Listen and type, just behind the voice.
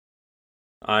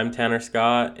I'm Tanner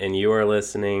Scott, and you are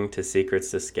listening to Secrets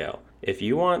to Scale. If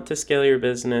you want to scale your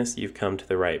business, you've come to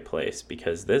the right place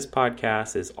because this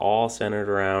podcast is all centered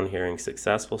around hearing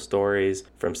successful stories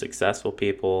from successful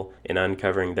people and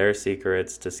uncovering their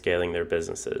secrets to scaling their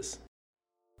businesses.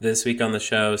 This week on the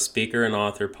show, speaker and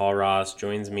author Paul Ross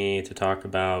joins me to talk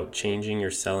about changing your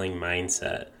selling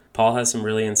mindset. Paul has some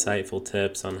really insightful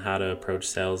tips on how to approach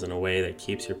sales in a way that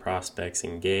keeps your prospects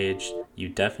engaged. You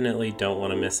definitely don't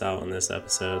want to miss out on this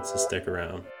episode, so stick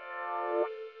around.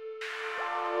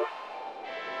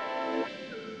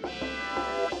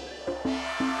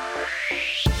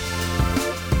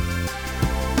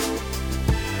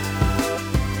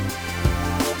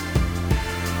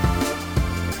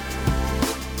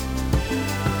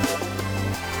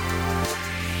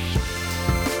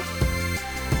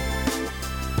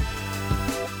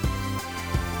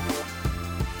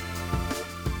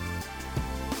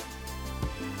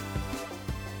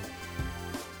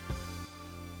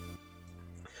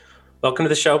 Welcome to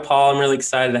the show, Paul. I'm really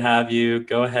excited to have you.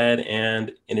 Go ahead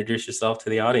and introduce yourself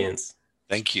to the audience.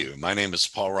 Thank you. My name is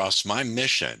Paul Ross. My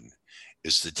mission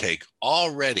is to take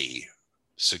already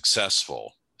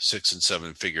successful 6 and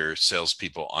 7 figure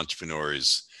salespeople,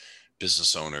 entrepreneurs,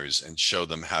 business owners, and show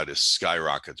them how to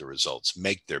skyrocket the results,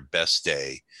 make their best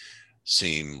day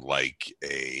seem like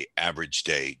an average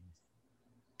day,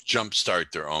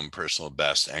 jumpstart their own personal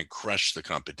best, and crush the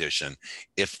competition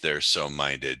if they're so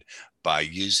minded, by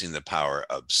using the power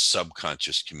of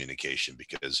subconscious communication,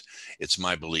 because it's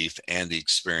my belief and the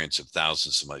experience of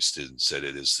thousands of my students that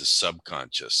it is the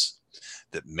subconscious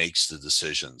that makes the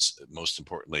decisions, most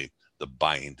importantly, the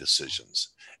buying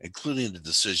decisions, including the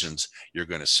decisions you're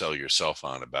going to sell yourself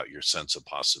on about your sense of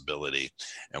possibility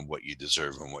and what you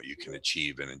deserve and what you can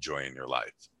achieve and enjoy in your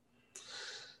life.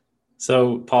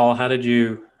 So, Paul, how did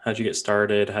you get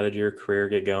started? How did your career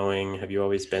get going? Have you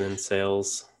always been in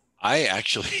sales? I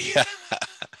actually,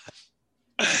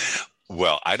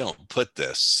 well, I don't put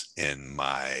this in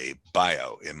my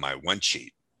bio, in my one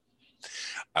sheet.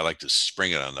 I like to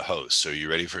spring it on the host. So you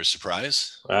ready for a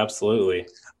surprise? Absolutely.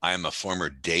 I am a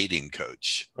former dating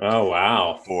coach. Oh,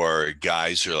 wow. For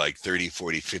guys who are like 30,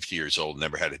 40, 50 years old,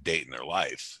 never had a date in their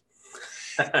life.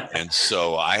 And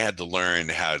so I had to learn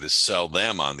how to sell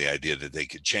them on the idea that they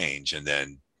could change, and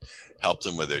then help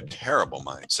them with their terrible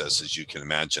mindsets, as you can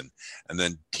imagine, and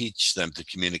then teach them to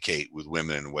communicate with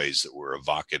women in ways that were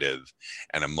evocative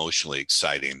and emotionally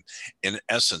exciting. In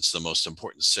essence, the most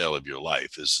important sale of your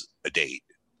life is a date,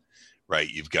 right?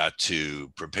 You've got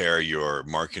to prepare your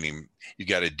marketing. You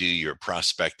got to do your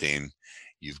prospecting.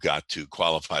 You've got to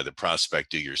qualify the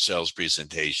prospect, do your sales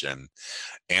presentation,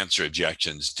 answer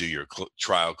objections, do your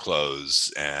trial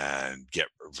close, and get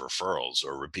referrals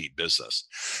or repeat business.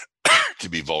 To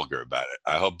be vulgar about it.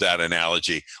 I hope that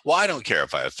analogy, well, I don't care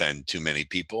if I offend too many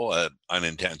people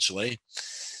unintentionally.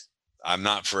 I'm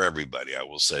not for everybody. I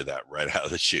will say that right out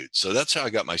of the chute. So that's how I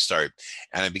got my start.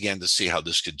 And I began to see how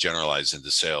this could generalize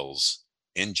into sales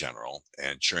in general.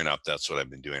 And sure enough, that's what I've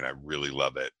been doing. I really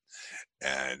love it.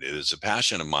 And it is a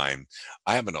passion of mine.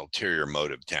 I have an ulterior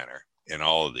motive, Tanner, in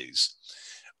all of these,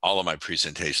 all of my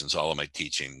presentations, all of my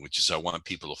teaching, which is I want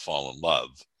people to fall in love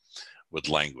with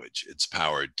language. It's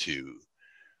powered to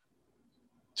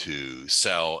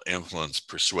sell, influence,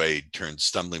 persuade, turn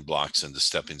stumbling blocks into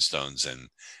stepping stones, and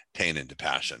pain into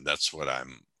passion. That's what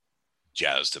I'm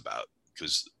jazzed about,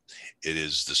 because it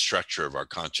is the structure of our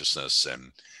consciousness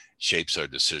and shapes our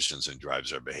decisions and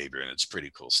drives our behavior. And it's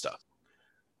pretty cool stuff.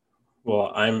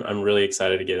 Well, I'm really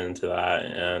excited to get into that.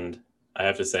 And I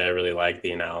have to say, I really like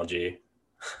the analogy.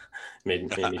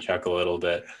 made me chuckle a little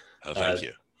bit. Oh, thank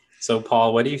you. So,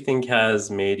 Paul, what do you think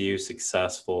has made you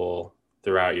successful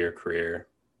throughout your career?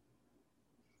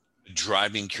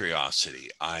 Driving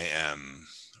curiosity. I am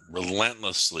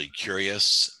relentlessly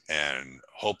curious and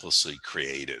hopelessly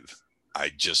creative.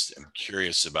 I just am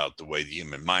curious about the way the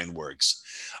human mind works.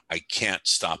 I can't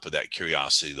stop with that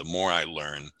curiosity. The more I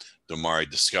learn, the more I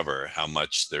discover how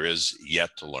much there is yet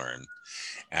to learn.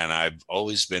 And I've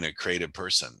always been a creative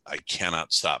person. I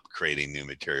cannot stop creating new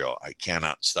material. I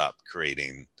cannot stop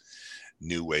creating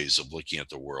new ways of looking at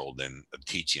the world and of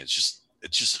teaching. It's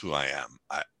just who I am.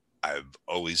 I've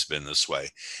always been this way.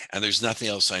 And there's nothing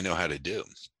else I know how to do.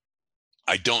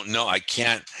 I don't know. I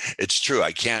can't. It's true.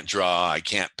 I can't draw. I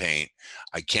can't paint.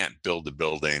 I can't build a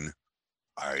building.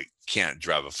 I can't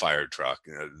drive a fire truck.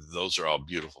 Those are all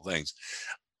beautiful things.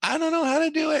 I don't know how to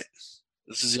do it.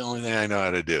 This is the only thing I know how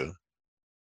to do.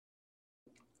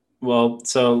 Well,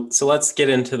 so let's get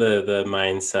into the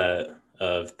mindset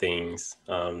of things,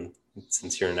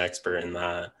 since you're an expert in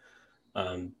that.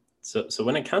 So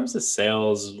when it comes to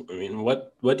sales, I mean,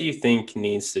 what do you think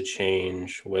needs to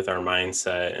change with our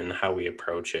mindset and how we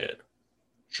approach it?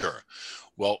 Sure.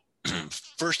 Well,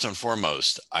 first and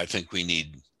foremost, I think we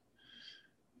need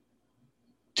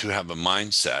to have a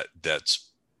mindset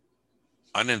that's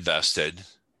uninvested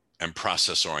and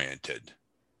process oriented.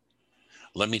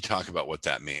 Let me talk about what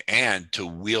that means, and to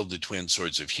wield the twin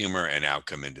swords of humor and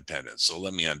outcome independence. So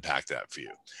let me unpack that for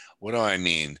you. What do I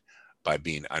mean by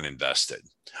being uninvested?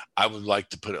 I would like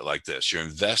to put it like this: you're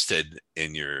invested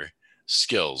in your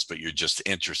skills, but you're just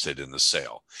interested in the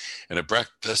sale. In a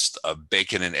breakfast of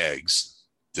bacon and eggs,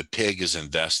 the pig is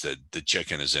invested, the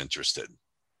chicken is interested.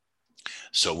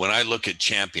 So when I look at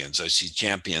champions, I see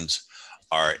champions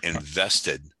are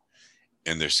invested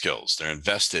in their skills. They're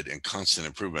invested in constant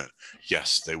improvement.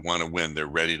 Yes, they want to win. They're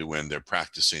ready to win. They're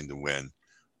practicing to win.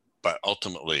 But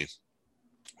ultimately,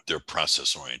 they're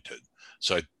process oriented.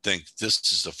 So I think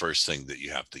this is the first thing that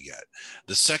you have to get.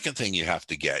 The second thing you have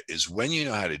to get is, when you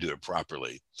know how to do it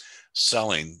properly,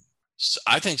 selling.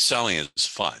 I think selling is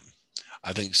fun.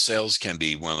 I think sales can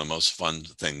be one of the most fun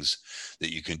things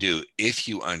that you can do if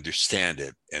you understand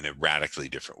it in a radically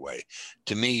different way.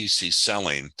 To me, you see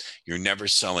selling, you're never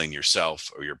selling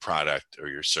yourself or your product or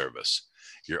your service.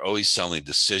 You're always selling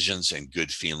decisions and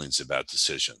good feelings about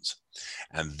decisions.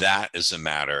 And that is a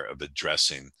matter of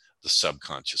addressing the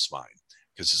subconscious mind,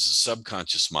 because it's the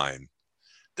subconscious mind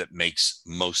that makes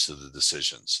most of the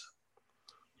decisions.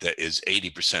 That is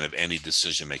 80% of any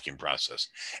decision making process.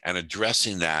 And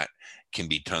addressing that can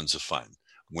be tons of fun.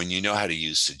 When you know how to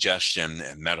use suggestion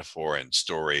and metaphor and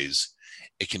stories,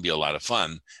 it can be a lot of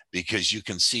fun, because you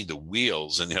can see the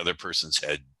wheels in the other person's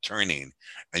head turning,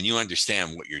 and you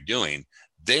understand what you're doing.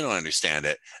 They don't understand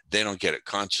it. They don't get it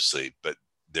consciously, but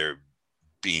they're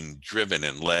being driven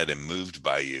and led and moved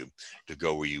by you to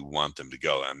go where you want them to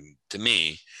go. And to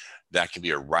me, that can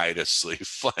be a riotously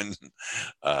fun,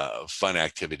 fun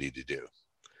activity to do.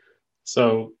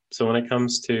 So when it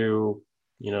comes to,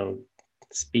 you know,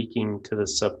 speaking to the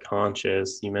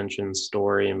subconscious, you mentioned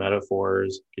story and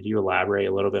metaphors. Could you elaborate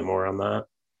a little bit more on that?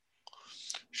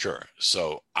 Sure.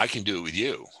 So I can do it with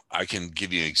you. I can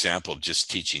give you an example just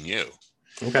teaching you,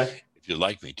 Okay. if you'd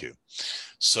like me to.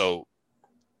 So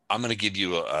I'm going to give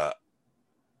you a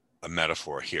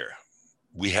metaphor here.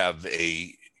 We have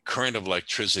a current of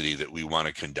electricity that we want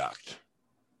to conduct.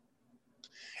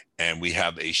 And we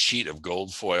have a sheet of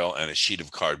gold foil and a sheet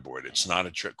of cardboard. It's not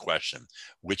a trick question.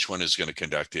 Which one is going to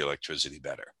conduct the electricity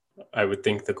better? I would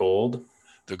think the gold.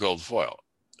 The gold foil.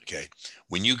 Okay.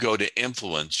 When you go to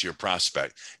influence your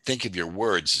prospect, think of your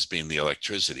words as being the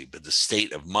electricity, but the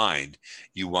state of mind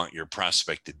you want your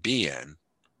prospect to be in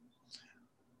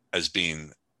as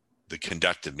being the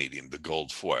conductive medium, the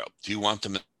gold foil. Do you want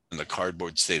them in the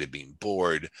cardboard state of being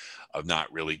bored, of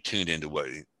not really tuned in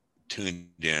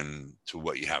to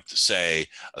what you have to say,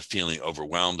 of feeling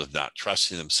overwhelmed, of not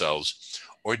trusting themselves?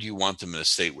 Or do you want them in a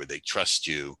state where they trust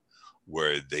you,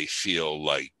 where they feel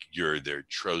like you're their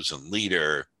chosen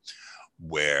leader,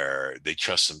 where they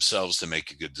trust themselves to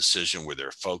make a good decision, where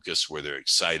they're focused, where they're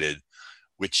excited?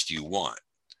 Which do you want?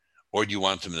 Or do you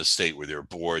want them in a state where they're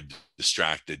bored,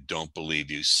 distracted, don't believe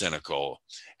you, cynical,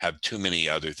 have too many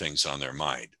other things on their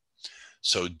mind?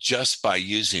 So just by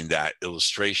using that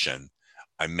illustration,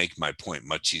 I make my point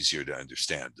much easier to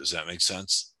understand. Does that make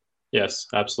sense? Yes,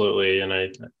 absolutely. And I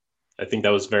think that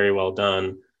was very well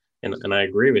done. And I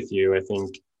agree with you. I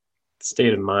think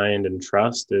state of mind and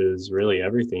trust is really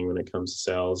everything when it comes to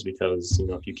sales, because, you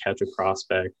know, if you catch a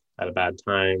prospect at a bad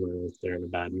time, or if they're in a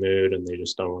bad mood and they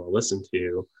just don't want to listen to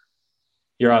you,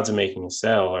 your odds of making a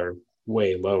sale are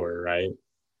way lower, right?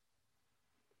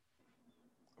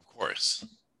 Of course.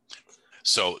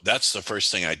 So that's the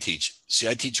first thing I teach. See,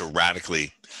 I teach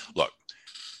look,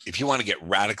 if you want to get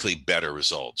radically better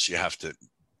results, you have to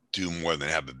do more than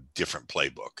have a different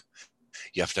playbook.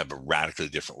 You have to have a radically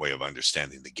different way of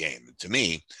understanding the game. And to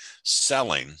me,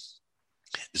 selling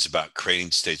is about creating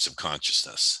states of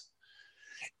consciousness.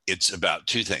 It's about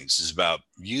two things. It's about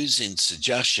using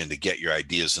suggestion to get your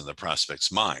ideas in the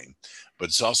prospect's mind, but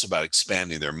it's also about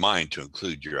expanding their mind to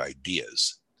include your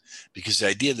ideas. Because the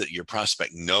idea that your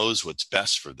prospect knows what's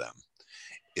best for them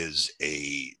is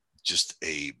just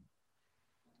a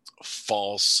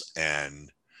false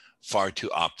and far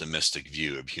too optimistic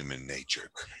view of human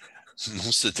nature.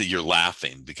 Most of the you're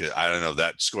laughing because I don't know,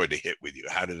 that scored a hit with you.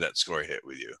 How did that score hit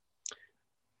with you?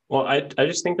 Well, I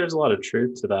just think there's a lot of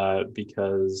truth to that,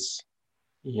 because,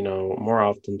 you know, more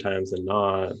oftentimes than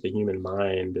not, the human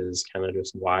mind is kind of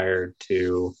just wired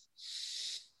to,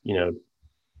 you know,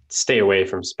 stay away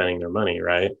from spending their money,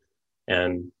 right?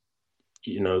 And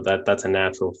that's a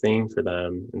natural thing for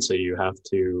them. And so you have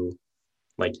to,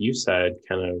 like you said,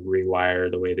 kind of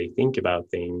rewire the way they think about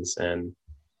things and,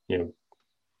 you know,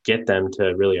 get them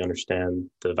to really understand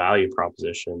the value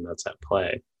proposition that's at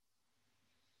play.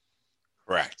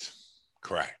 Correct.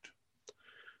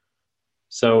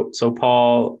 So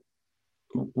Paul,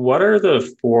 what are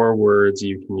the 4 words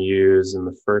you can use in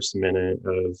the first minute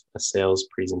of a sales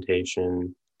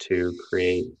presentation to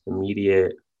create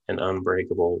immediate and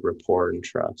unbreakable rapport and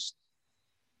trust?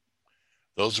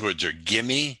 Those words are, give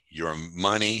me your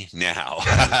money now.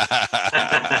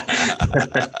 I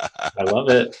love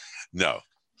it. No.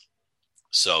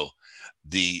 So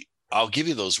I'll give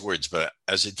you those words, but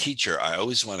as a teacher, I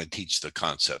always want to teach the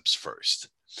concepts first.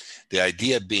 The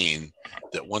idea being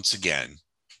that, once again,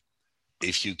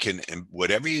 if you can,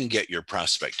 whatever you can get your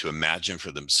prospect to imagine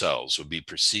for themselves will be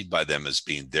perceived by them as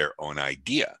being their own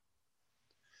idea,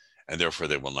 and therefore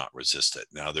they will not resist it.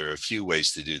 Now, there are a few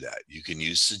ways to do that. You can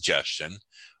use suggestion,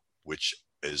 which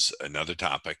is another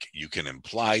topic. You can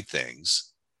imply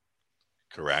things,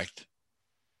 correct?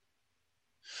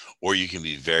 Or you can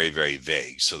be very, very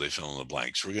vague, so they fill in the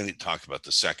blanks. We're going to talk about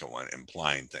the second one,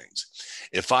 implying things.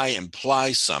 If I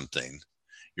imply something,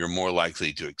 you're more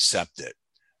likely to accept it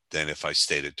than if I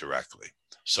state it directly.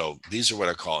 So these are what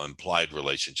I call implied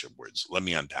relationship words. Let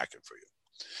me unpack it for you.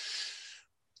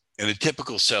 In a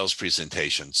typical sales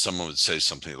presentation, someone would say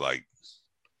something like,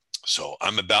 so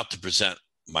I'm about to present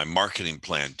my marketing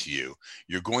plan to you.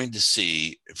 You're going to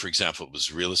see, for example, it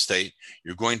was real estate.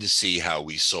 You're going to see how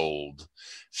we sold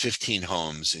 15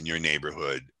 homes in your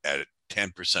neighborhood at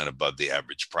 10% above the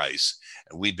average price.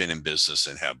 And we've been in business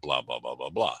and have blah, blah, blah, blah,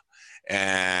 blah.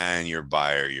 And your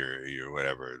buyer, your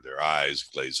whatever, their eyes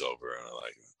glaze over and are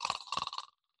like,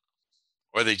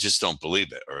 or they just don't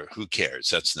believe it, or who cares?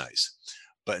 That's nice.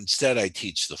 But instead, I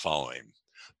teach the following.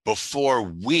 Before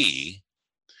we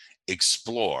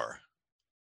explore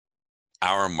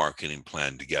our marketing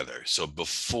plan together. So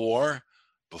before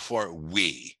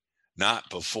we, not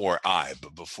before I,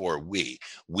 but before we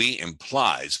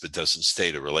implies, but doesn't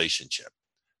state a relationship.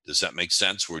 Does that make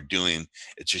sense?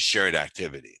 It's a shared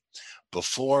activity.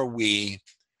 Before we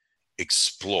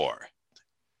explore,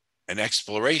 an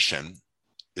exploration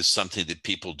is something that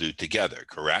people do together,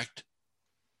 correct?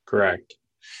 Correct.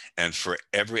 And for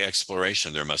every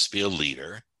exploration, there must be a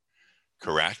leader,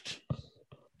 correct?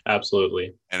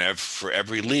 Absolutely. And for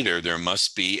every leader, there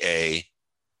must be a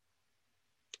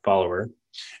follower.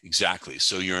 Exactly.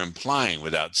 So you're implying,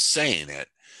 without saying it,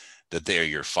 that they are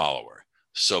your follower.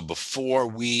 So before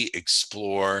we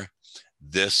explore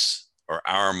this or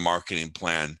our marketing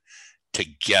plan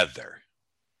together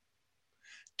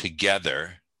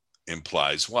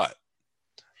implies what?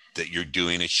 That you're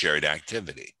doing a shared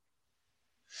activity.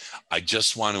 I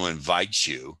just want to invite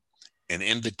you. An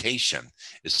invitation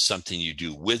is something you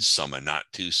do with someone, not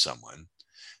to someone,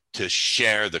 to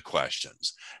share the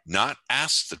questions, not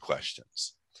ask the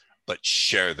questions, but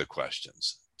share the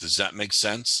questions. Does that make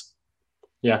sense?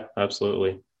 Yeah,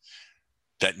 absolutely.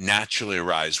 That naturally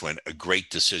arise when a great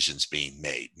decision's being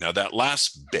made. Now, that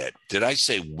last bit, did I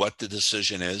say what the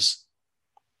decision is?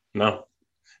 No.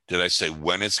 Did I say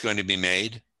when it's going to be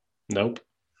made? Nope.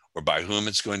 Or by whom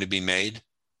it's going to be made?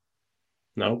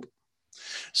 Nope.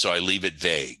 So I leave it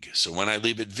vague. So when I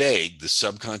leave it vague, the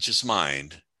subconscious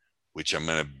mind, which I'm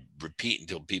going to repeat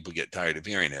until people get tired of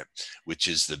hearing it, which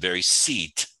is the very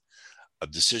seat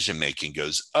of decision making,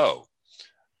 goes, oh,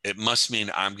 it must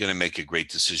mean I'm going to make a great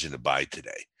decision to buy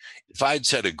today. If I'd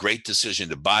said a great decision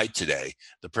to buy today,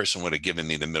 the person would have given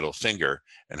me the middle finger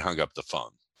and hung up the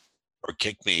phone, or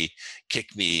kick me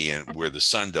and where the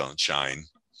sun don't shine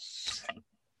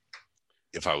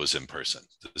if I was in person.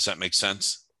 Does that make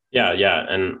sense? Yeah.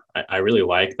 And I really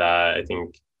like that. I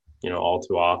think, all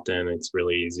too often it's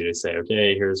really easy to say,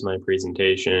 okay, here's my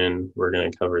presentation. We're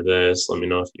going to cover this. Let me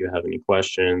know if you have any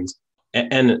questions.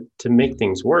 And to make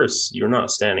things worse, you're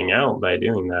not standing out by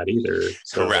doing that either.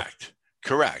 So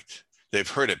Correct. They've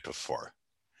heard it before.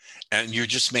 And you're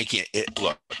just making it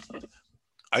look.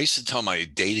 I used to tell my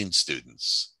dating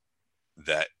students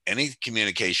that any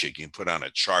communication you can put on a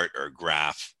chart or a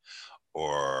graph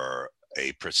or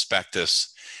a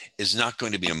prospectus is not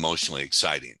going to be emotionally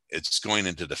exciting. It's going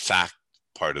into the fact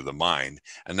part of the mind,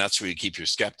 and that's where you keep your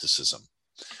skepticism.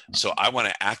 So I want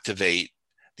to activate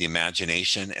the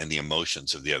imagination and the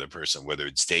emotions of the other person, whether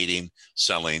it's dating,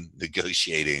 selling,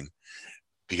 negotiating,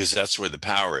 because that's where the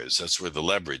power is. That's where the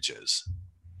leverage is.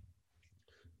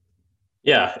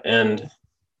 Yeah. And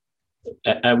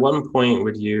at one point,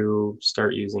 would you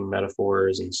start using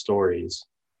metaphors and stories?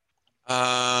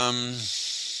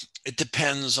 It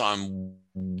depends on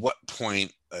what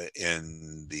point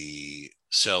in the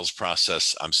sales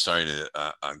process I'm starting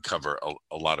to uncover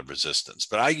a lot of resistance.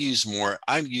 But I use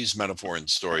metaphor and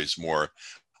stories more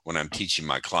when I'm teaching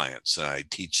my clients than I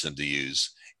teach them to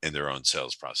use in their own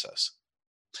sales process.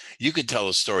 You could tell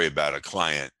a story about a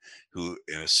client who,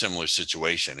 in a similar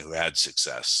situation, who had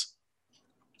success.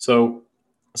 So,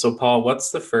 so Paul,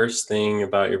 what's the first thing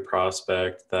about your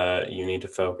prospect that you need to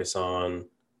focus on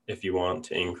if you want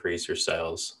to increase your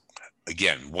sales?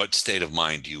 Again, what state of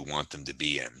mind do you want them to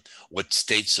be in? What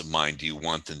states of mind do you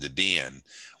want them to be in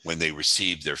when they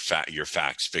receive your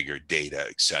facts, figure, data,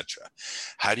 etc.?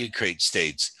 How do you create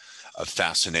states of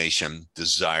fascination,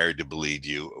 desire to believe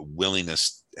you, a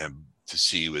willingness to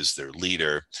see you as their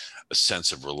leader, a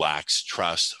sense of relaxed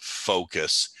trust,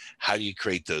 focus? How do you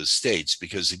create those states?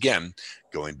 Because again,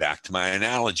 going back to my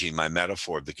analogy, my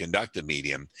metaphor of the conductive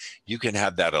medium, you can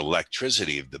have that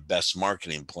electricity of the best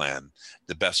marketing plan,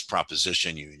 the best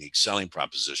proposition, unique selling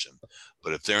proposition.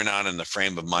 But if they're not in the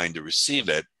frame of mind to receive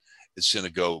it, it's going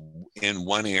to go in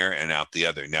one ear and out the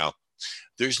other. Now,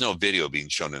 there's no video being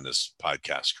shown in this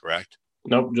podcast, correct?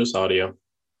 Nope, just audio.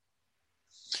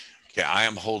 Okay, I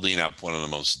am holding up one of the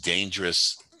most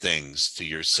dangerous things to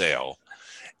your sale.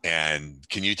 And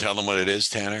can you tell them what it is,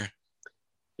 Tanner?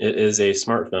 It is a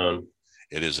smartphone.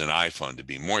 It is an iPhone, to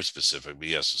be more specific, but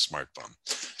yes, a smartphone.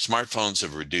 Smartphones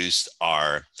have reduced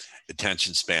our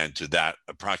attention span to that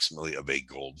approximately of a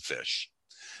goldfish.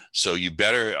 So you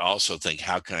better also think,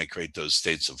 how can I create those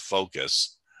states of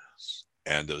focus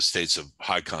and those states of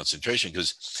high concentration?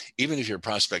 Because even if your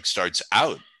prospect starts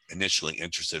out initially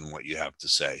interested in what you have to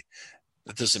say,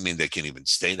 that doesn't mean they can even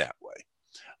stay that way.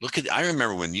 I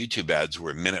remember when YouTube ads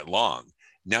were a minute long.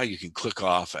 Now you can click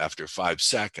off after 5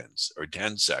 seconds or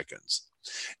 10 seconds.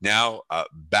 Now,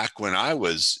 back when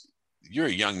you're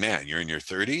a young man, you're in your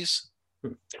 30s?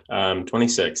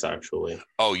 26, actually.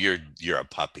 Oh, you're a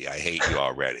puppy. I hate you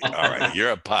already. All right,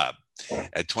 you're a pup.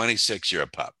 At 26, you're a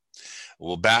pup.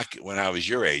 Well, back when I was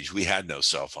your age, we had no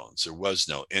cell phones. There was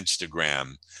no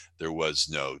Instagram. There was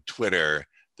no Twitter.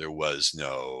 There was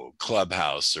no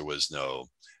Clubhouse. There was no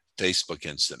Facebook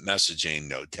instant messaging,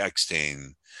 no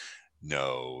texting,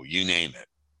 no, you name it.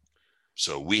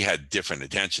 So we had different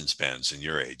attention spans than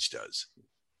your age does.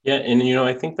 Yeah, and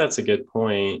I think that's a good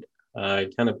point.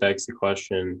 It kind of begs the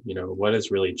question, what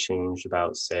has really changed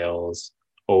about sales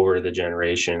over the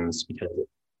generations? Because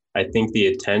I think the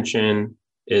attention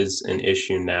is an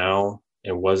issue now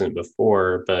and wasn't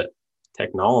before, but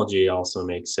technology also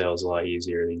makes sales a lot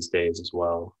easier these days as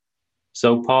well.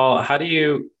 So, Paul, how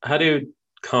do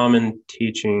common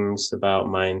teachings about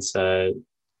mindset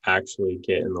actually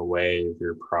get in the way of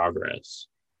your progress?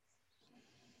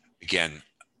 Again,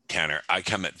 Tanner, I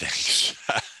come at things.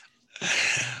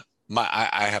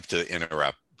 I have to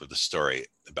interrupt with a story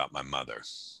about my mother.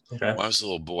 Okay. When I was a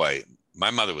little boy, my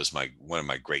mother was one of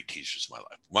my great teachers in my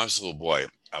life. When I was a little boy,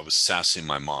 I was sassing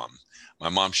my mom. My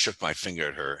mom shook my finger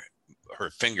at her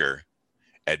finger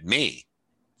at me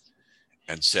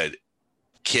and said,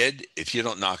 "Kid, if you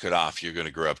don't knock it off, you're going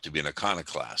to grow up to be an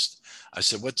iconoclast." I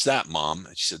said, "What's that, Mom?"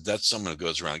 And she said, "That's someone who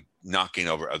goes around knocking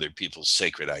over other people's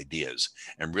sacred ideas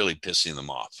and really pissing them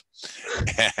off."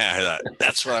 And I thought,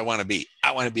 that's what I want to be.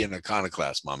 I want to be an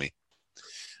iconoclast, Mommy.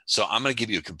 So I'm going to give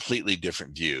you a completely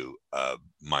different view of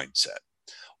mindset.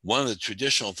 One of the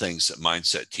traditional things that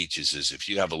mindset teaches is, if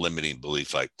you have a limiting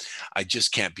belief like, I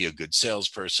just can't be a good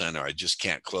salesperson, or I just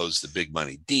can't close the big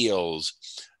money deals,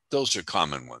 those are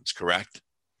common ones, correct?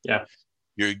 Yeah.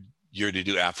 You're to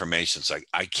do affirmations like,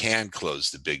 I can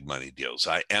close the big money deals.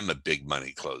 I am a big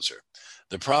money closer.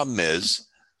 The problem is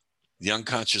the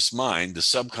unconscious mind, the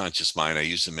subconscious mind, I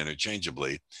use them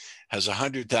interchangeably, has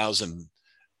 100,000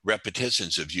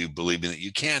 repetitions of you believing that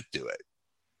you can't do it.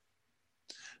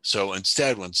 So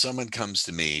instead, when someone comes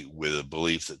to me with a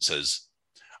belief that says,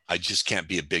 I just can't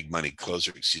be a big money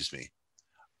closer,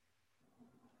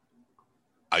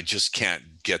 I just can't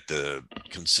get the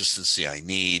consistency I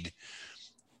need,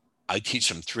 I teach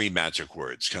them 3 magic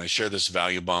words. Can I share this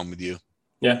value bomb with you?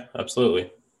 Yeah,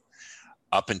 absolutely.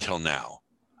 Up until now.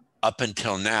 Up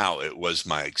until now, it was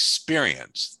my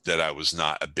experience that I was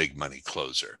not a big money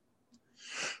closer.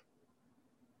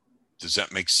 Does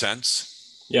that make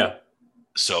sense? Yeah.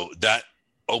 So that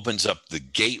opens up the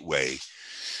gateway.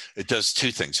 It does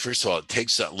 2 things. First of all, it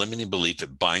takes that limiting belief,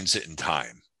 it binds it in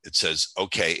time. It says,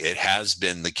 okay, it has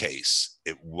been the case.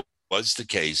 It was the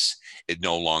case. It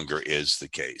no longer is the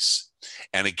case.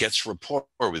 And it gets rapport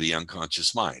with the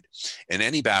unconscious mind. In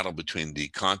any battle between the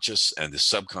conscious and the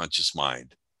subconscious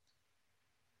mind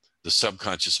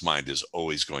is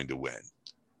always going to win.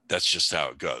 That's just how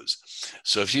it goes.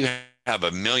 So if you have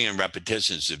a million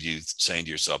repetitions of you saying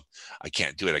to yourself, I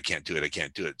can't do it, I can't do it, I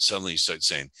can't do it. Suddenly you start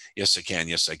saying, yes, I can,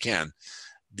 yes, I can.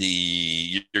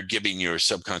 You're giving your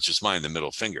subconscious mind the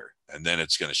middle finger, and then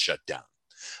it's going to shut down.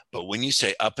 But when you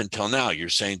say up until now, you're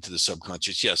saying to the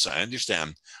subconscious, yes, I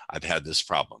understand I've had this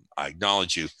problem. I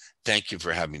acknowledge you. Thank you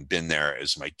for having been there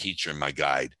as my teacher and my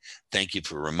guide. Thank you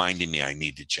for reminding me I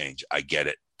need to change. I get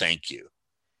it. Thank you.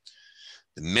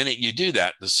 The minute you do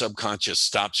that, the subconscious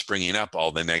stops bringing up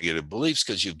all the negative beliefs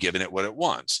because you've given it what it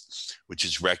wants, which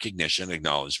is recognition,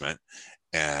 acknowledgement,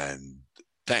 and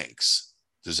thanks.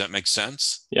 Does that make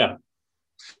sense? Yeah.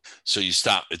 So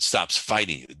it stops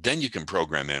fighting you. Then you can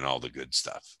program in all the good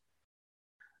stuff.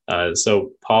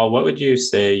 So Paul, what would you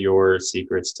say your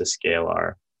secrets to scale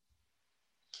are?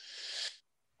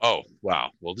 Oh,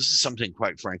 wow. Well, this is something,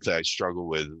 quite frankly, I struggle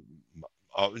with.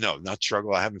 Oh, no, not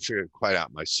struggle. I haven't figured it quite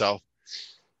out myself.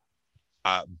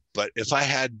 But if I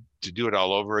had to do it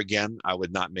all over again, I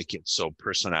would not make it so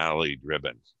personality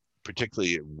driven,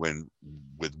 particularly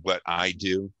with what I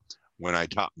do. When I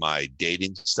taught my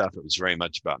dating stuff, it was very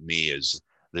much about me as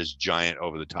this giant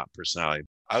over the top personality.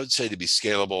 I would say to be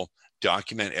scalable,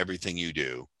 document everything you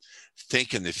do,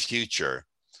 think in the future.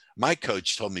 My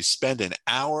coach told me spend an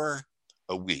hour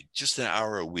a week, just an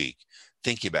hour a week,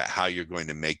 thinking about how you're going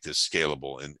to make this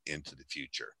scalable into the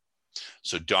future.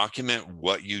 So document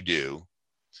what you do.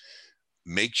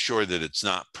 Make sure that it's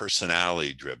not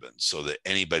personality driven so that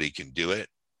anybody can do it.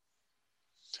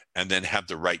 And then have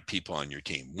the right people on your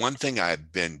team. One thing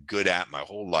I've been good at my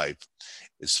whole life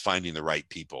is finding the right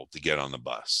people to get on the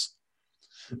bus.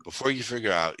 Before you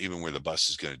figure out even where the bus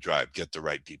is going to drive, get the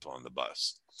right people on the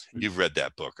bus. You've read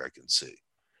that book, I can see.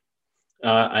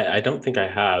 I don't think I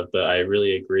have, but I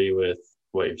really agree with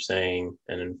what you're saying.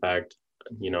 And in fact,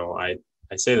 I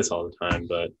say this all the time,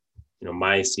 but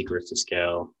my secrets to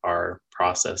scale are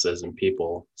processes and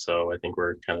people. So I think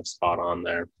we're kind of spot on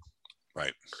there.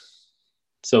 Right.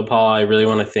 So Paul, I really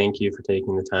want to thank you for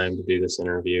taking the time to do this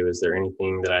interview. Is there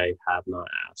anything that I have not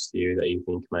asked you that you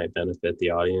think might benefit the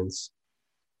audience?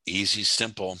 Easy,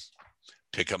 simple.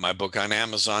 Pick up my book on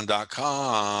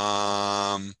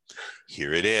Amazon.com.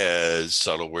 Here it is,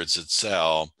 Subtle Words That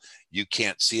Sell. You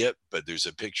can't see it, but there's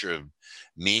a picture of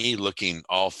me looking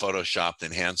all photoshopped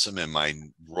and handsome in my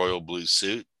royal blue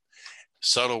suit.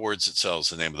 Subtle Words That Sell is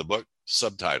the name of the book.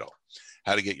 Subtitle: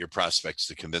 How to Get Your Prospects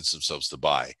to Convince Themselves to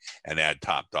Buy and Add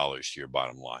Top Dollars to Your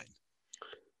Bottom Line.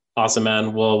 Awesome,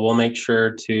 man. Well, we'll make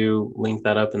sure to link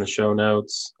that up in the show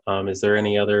notes. Is there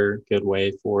any other good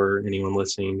way for anyone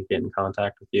listening to get in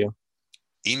contact with you?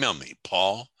 Email me,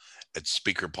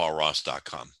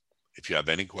 paul@speakerpaulross.com. If you have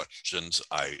any questions,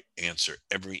 I answer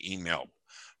every email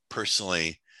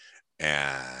personally.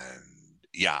 And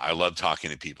yeah, I love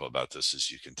talking to people about this, as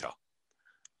you can tell.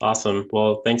 Awesome.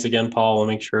 Well, thanks again, Paul. We'll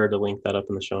make sure to link that up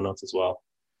in the show notes as well.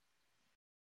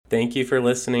 Thank you for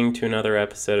listening to another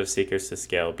episode of Secrets to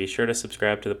Scale. Be sure to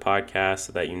subscribe to the podcast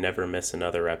so that you never miss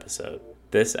another episode.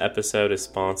 This episode is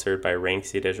sponsored by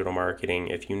Ranksy Digital Marketing.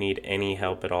 If you need any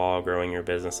help at all growing your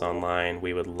business online,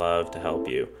 we would love to help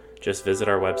you. Just visit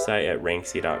our website at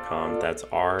ranksy.com. That's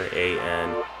ranksey.com.